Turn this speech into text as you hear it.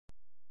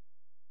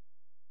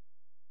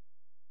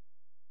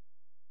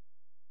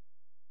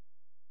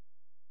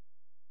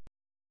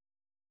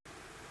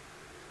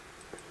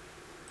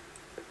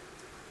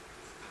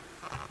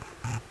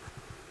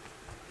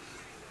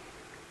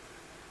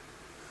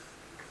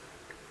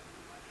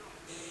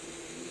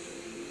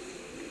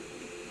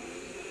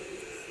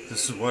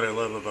This is what I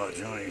love about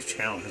Johnny's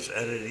channel. His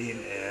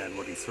editing and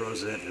what he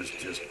throws in is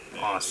just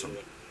awesome.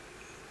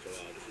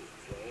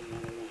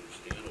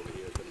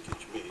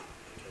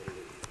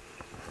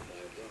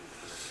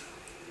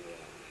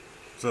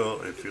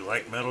 So if you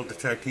like metal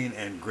detecting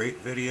and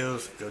great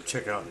videos, go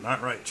check out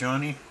Notright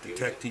Johnny,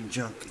 Detecting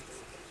Junkie.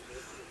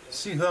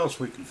 See who else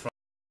we can find.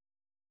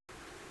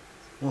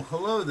 Well,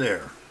 hello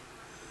there.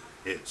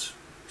 It's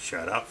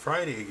Shout Out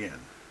Friday again.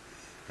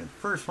 And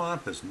first one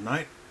up is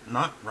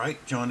Notright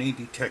Johnny,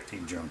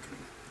 Detecting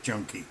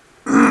Junkie.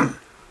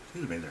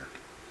 Excuse me there.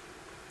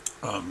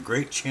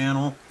 Great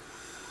channel.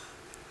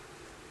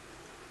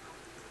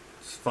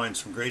 Find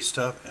some great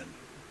stuff and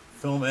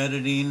film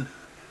editing.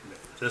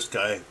 This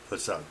guy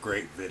puts out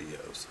great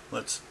videos.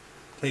 Let's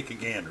take a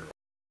gander.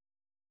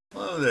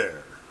 Hello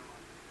there.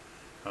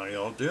 How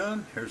y'all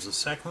doing? Here's the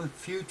second one,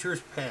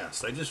 Futures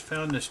Past. I just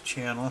found this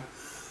channel.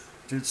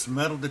 Did some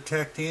metal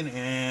detecting,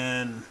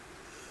 and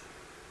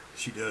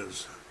she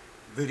does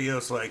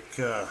videos like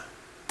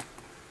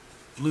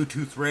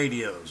Bluetooth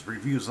radios,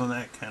 reviews on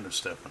that kind of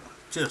stuff. And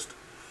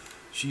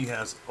she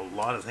has a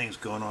lot of things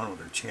going on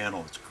with her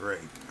channel. It's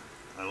great.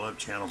 I love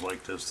channels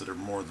like this that are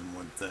more than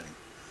one thing.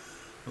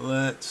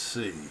 Let's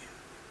see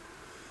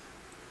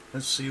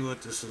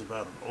what this is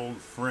about. An old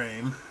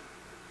frame,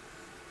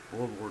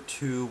 World War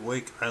II,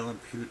 Wake Island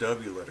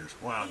POW letters.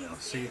 Wow, now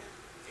see.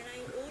 And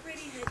I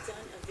already had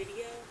done a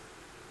video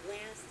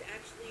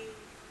actually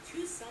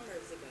 2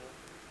 summers ago,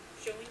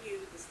 showing you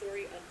the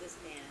story of this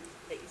man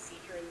that you see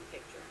here in the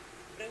picture.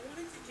 But I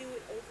wanted to do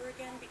it over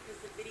again because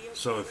the video.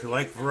 So if you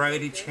like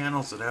variety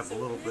channels that have a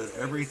little bit of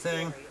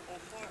everything,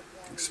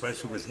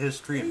 especially with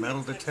history and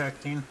metal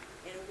detecting,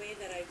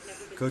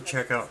 go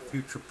check out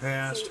Future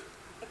Past,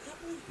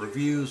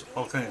 reviews,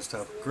 all kinds of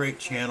stuff. Great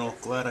channel.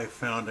 Glad I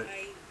found it.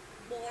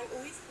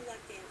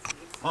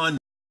 On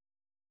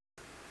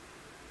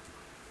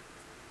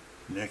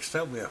next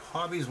up, we have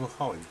Hobbies with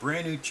Hollie.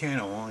 Brand new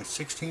channel, only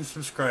 16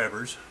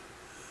 subscribers.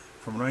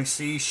 From what I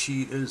see,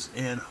 she is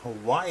in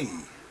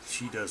Hawaii.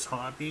 She does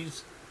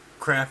hobbies,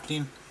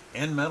 crafting,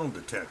 and metal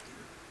detecting.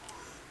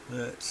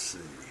 Let's see.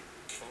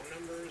 Phone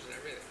numbers and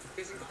everything.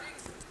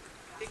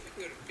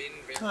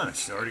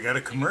 She's already got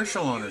a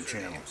commercial on her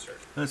channel.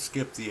 Let's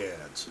skip the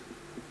ads.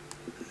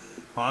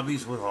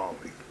 Hobbies with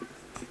Hollie.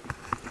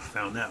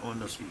 Found that one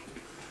this week.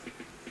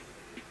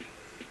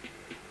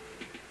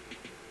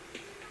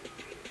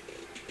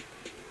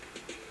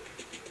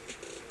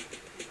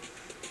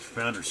 She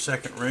found her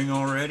second ring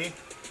already.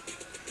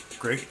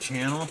 Great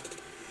channel.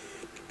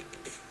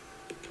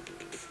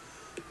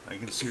 I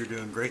can see her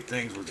doing great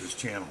things with this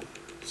channel.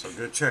 So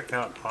go check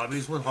out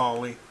Hobbies with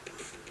Hollie.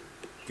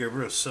 Give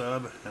her a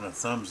sub and a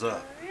thumbs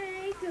up.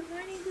 Alright, good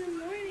morning, good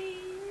morning.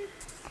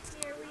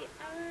 Here we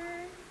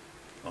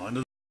are. On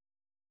to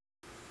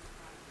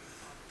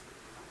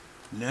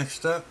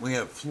next up, we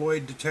have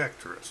Floyd,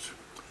 detectorist.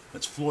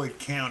 That's Floyd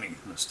County,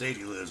 in the state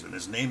he lives in.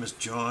 His name is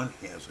John.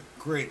 He has a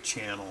great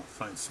channel.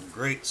 Finds some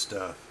great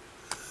stuff.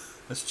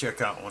 Let's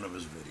check out one of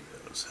his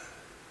videos.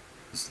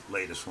 This is the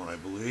latest one, I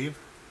believe.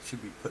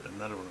 Should be putting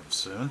another one up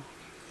soon.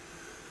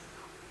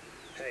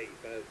 Hey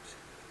folks,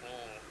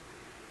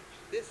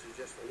 this is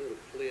just a little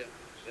clip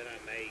that I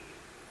made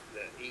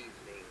the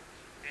evening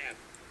after.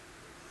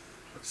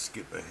 Let's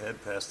skip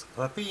ahead past the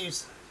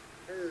puppies.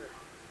 Her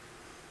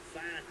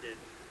finding,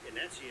 and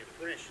that's the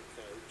impression,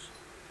 folks.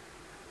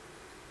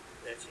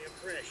 That's the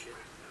impression.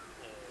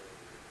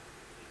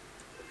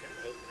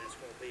 I'm hoping that's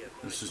going to be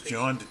a This is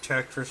John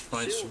Detectorist.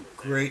 Finds some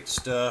great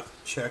stuff.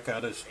 Check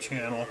out his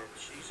channel,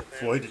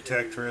 Floyd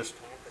Detectorist.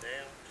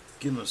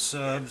 Give him a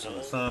subs and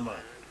a thumb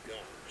up.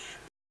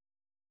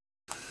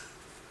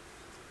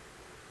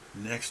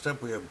 Next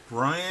up, we have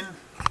Brian,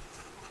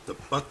 the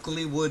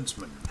Buckley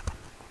Woodsman.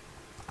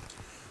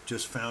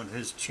 Just found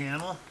his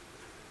channel.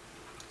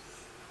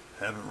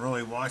 Haven't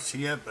really watched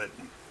it yet, but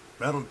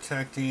metal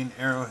detecting,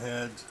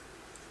 arrowheads,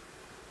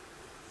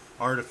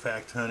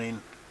 artifact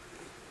hunting,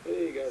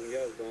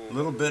 a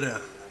little bit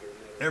of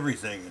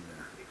everything in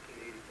there.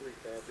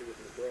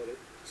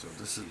 So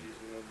this is,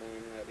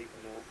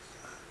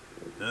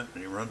 and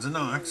he runs an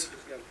ox.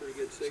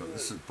 So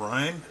this is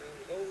Brian,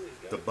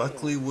 the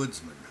Buckley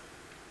Woodsman.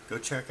 Go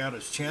check out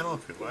his channel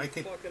if you like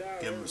it.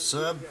 Give him a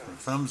sub and a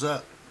thumbs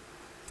up.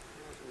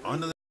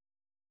 On to the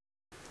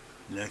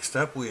next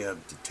up, we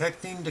have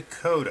Detecting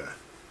Dakota.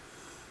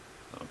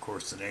 Of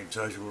course, the name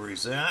tells you where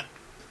he's at.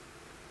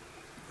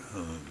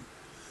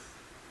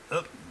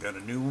 Got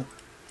a new one.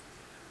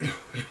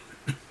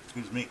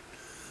 Excuse me.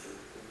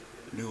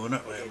 New one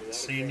up I haven't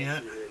seen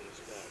yet.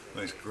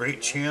 Nice,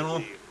 great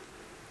channel.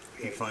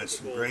 He finds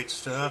some great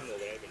stuff.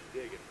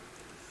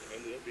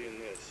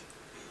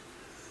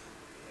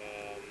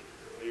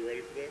 Are you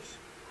ready for this?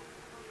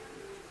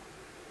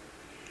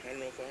 I don't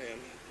know if I am.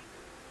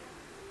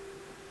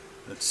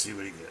 Let's see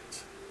what he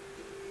gets.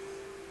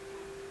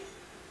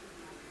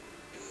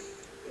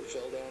 It's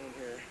all down in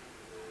here.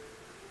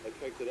 I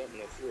picked it up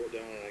and I threw it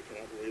down and I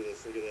cannot believe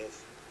this. Look at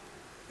this.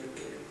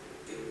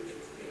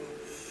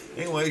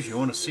 Anyways, you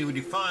want to see what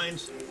he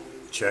finds?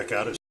 Check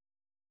out his.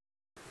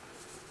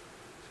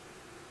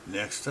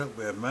 Next up,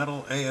 we have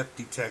Metal AF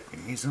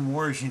Detecting. He's in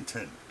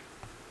Washington.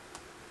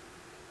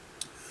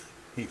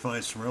 He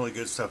finds some really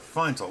good stuff.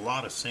 Finds a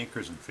lot of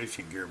sinkers and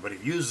fishing gear, but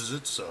he uses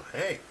it, so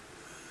hey,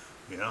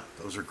 you know,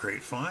 those are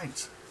great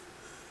finds.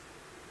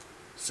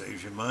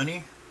 Saves you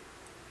money.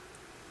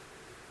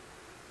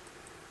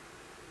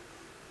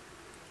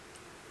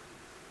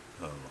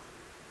 Oh,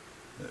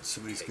 let's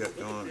see what he's got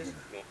going here.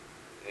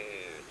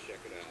 And check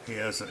it out. He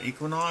has an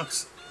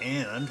Equinox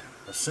and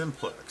a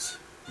Simplex.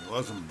 He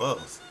loves them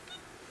both.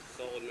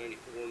 Solid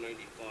 94,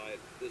 95.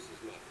 This is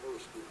my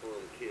first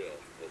confirmed kill.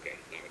 Okay,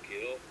 not a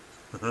kill.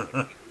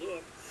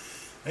 Look.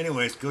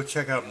 Anyways, go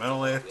check out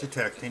Metal AF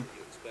Detecting.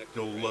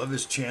 You'll love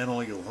his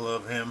channel. You'll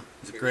love him.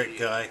 He's a great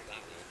guy.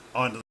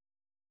 On to the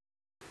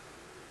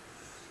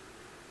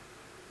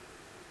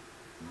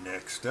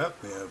next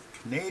up, we have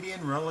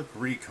Canadian Relic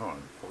Recon.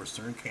 Of course,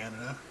 they're in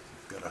Canada.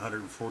 They've got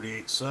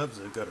 148 subs.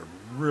 They've got a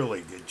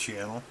really good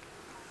channel.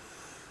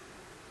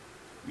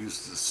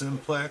 Use the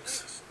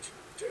Simplex.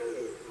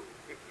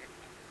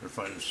 They're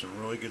finding some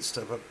really good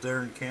stuff up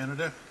there in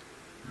Canada.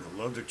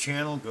 You'll love their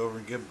channel. Go over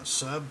and give them a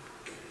sub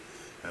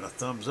and a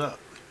thumbs up.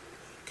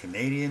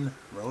 Canadian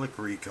Relic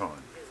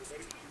Recon.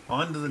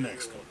 On to the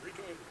next one.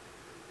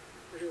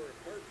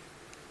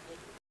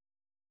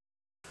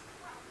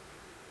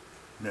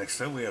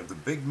 Next up, we have the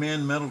Big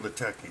Man Metal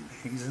Detecting.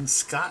 He's in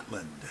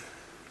Scotland.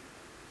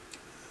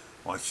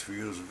 Watch a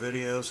few of his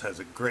videos. Has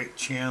a great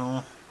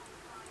channel.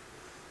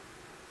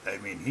 I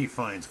mean, he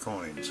finds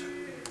coins.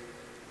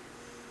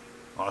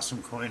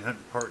 Awesome Coin Hunt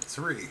Part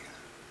 3.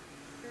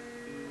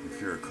 If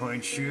you're a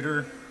coin shooter,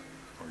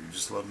 or you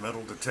just love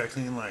metal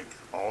detecting like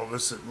all of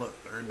us that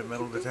are into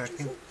metal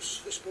detecting,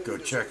 go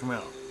check him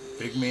out.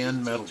 Big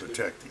Man Metal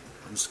Detecting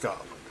in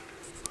Scotland.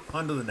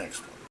 On to the next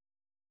one.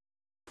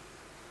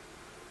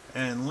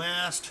 And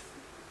last,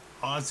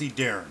 Ozzy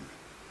Darren.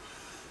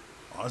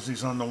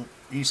 Ozzy's on the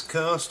East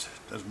Coast,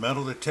 does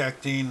metal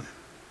detecting,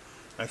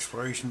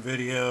 exploration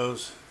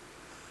videos,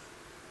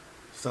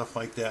 stuff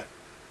like that.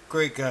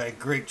 Great guy,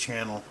 great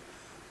channel.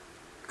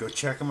 Go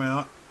check him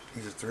out.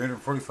 He's at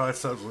 345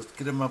 subs. Let's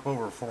get him up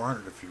over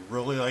 400 if you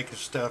really like his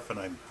stuff, and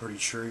I'm pretty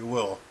sure you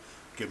will.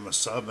 Give him a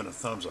sub and a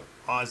thumbs up.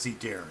 Ozzy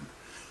Darren.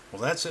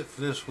 Well, that's it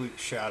for this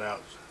week's shout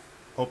outs.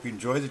 Hope you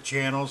enjoy the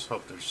channels.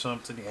 Hope there's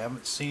something you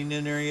haven't seen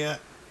in there yet.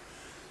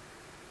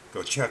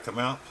 Go check them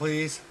out,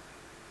 please.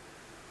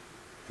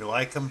 If you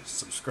like them,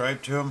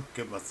 subscribe to them.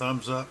 Give them a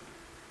thumbs up.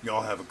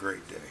 Y'all have a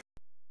great day.